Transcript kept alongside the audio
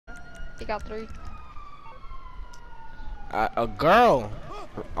He got 3. A girl.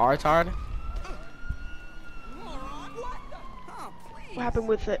 Retard. What happened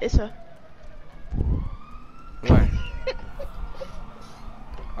with Issa? What?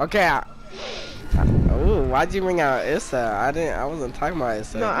 Okay. Ooh, why'd you bring out Issa? I wasn't talking about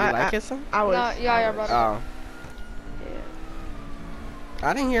Issa. No, Do you like Issa? I was. No, yeah, brother. Oh. Yeah.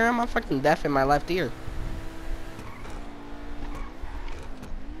 I didn't hear him. I'm fucking deaf in my left ear.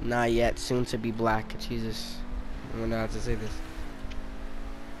 Not yet. Soon to be black. Jesus. I don't know how to say this.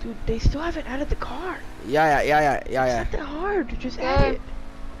 Dude, they still haven't added the car. Yeah. It's not that hard. Just add it.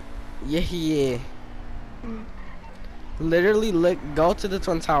 Yeah. Mm. Literally, go to the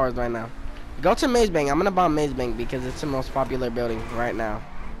Twin Towers right now. Go to Maze Bank. I'm gonna bomb Maze Bank because it's the most popular building right now.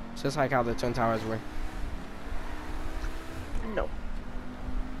 Just like how the Twin Towers were. No.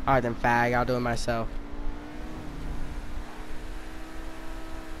 Alright then, fag. I'll do it myself.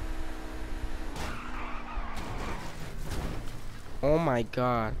 Oh my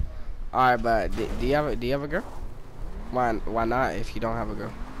god. Alright, but do you have a girl? Why not if you don't have a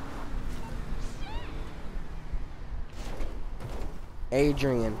girl?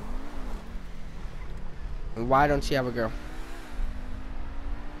 Adrian. Why don't you have a girl?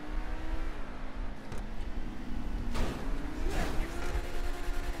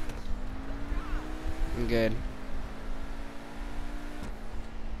 Good.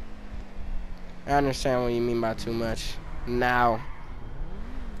 I understand what you mean by too much. Now.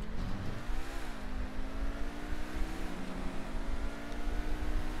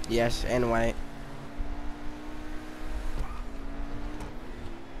 Yes, and white.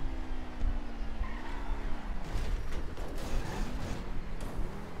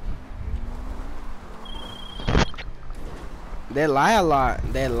 They lie a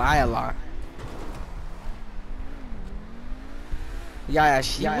lot. Yeah,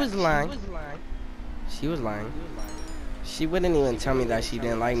 she was lying. She was lying. She wouldn't even tell me that she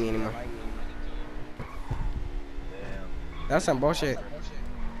didn't like me anymore. That's some bullshit.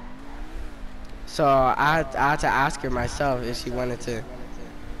 So I had to ask her myself if she wanted to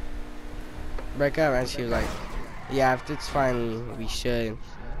break up, and she was like, yeah, if it's fine, we should.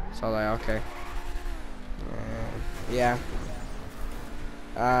 So I was like, okay. Yeah.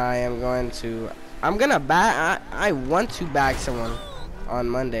 I'm gonna bag. I want to bag someone on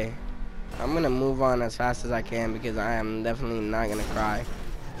Monday. I'm gonna move on as fast as I can because I am definitely not gonna cry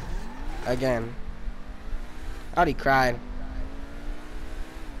again. I already cried.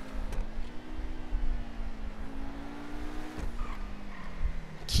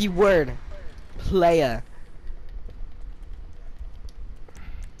 Keyword player.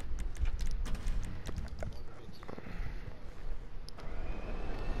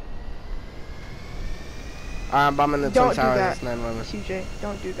 I'm bombing the Twin Towers. Don't do that, CJ.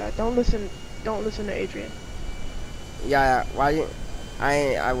 Don't do that. Don't listen to Adrian. Yeah. Why you?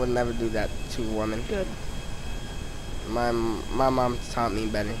 I would never do that to a woman. Good. My mom taught me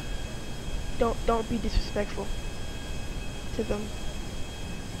better. Don't be disrespectful to them.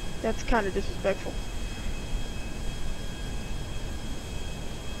 That's kind of disrespectful.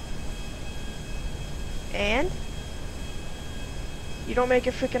 And you don't make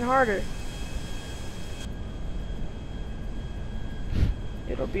it freaking harder.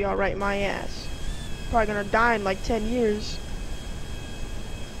 It'll be alright, my ass. Probably gonna die in like 10 years.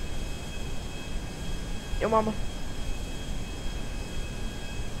 Yo, mama.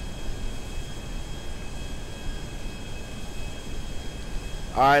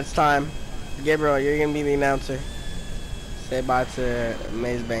 Alright, it's time. Gabriel, you're gonna be the announcer. Say bye to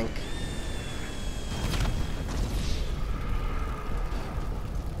Maze Bank.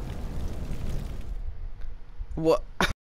 What?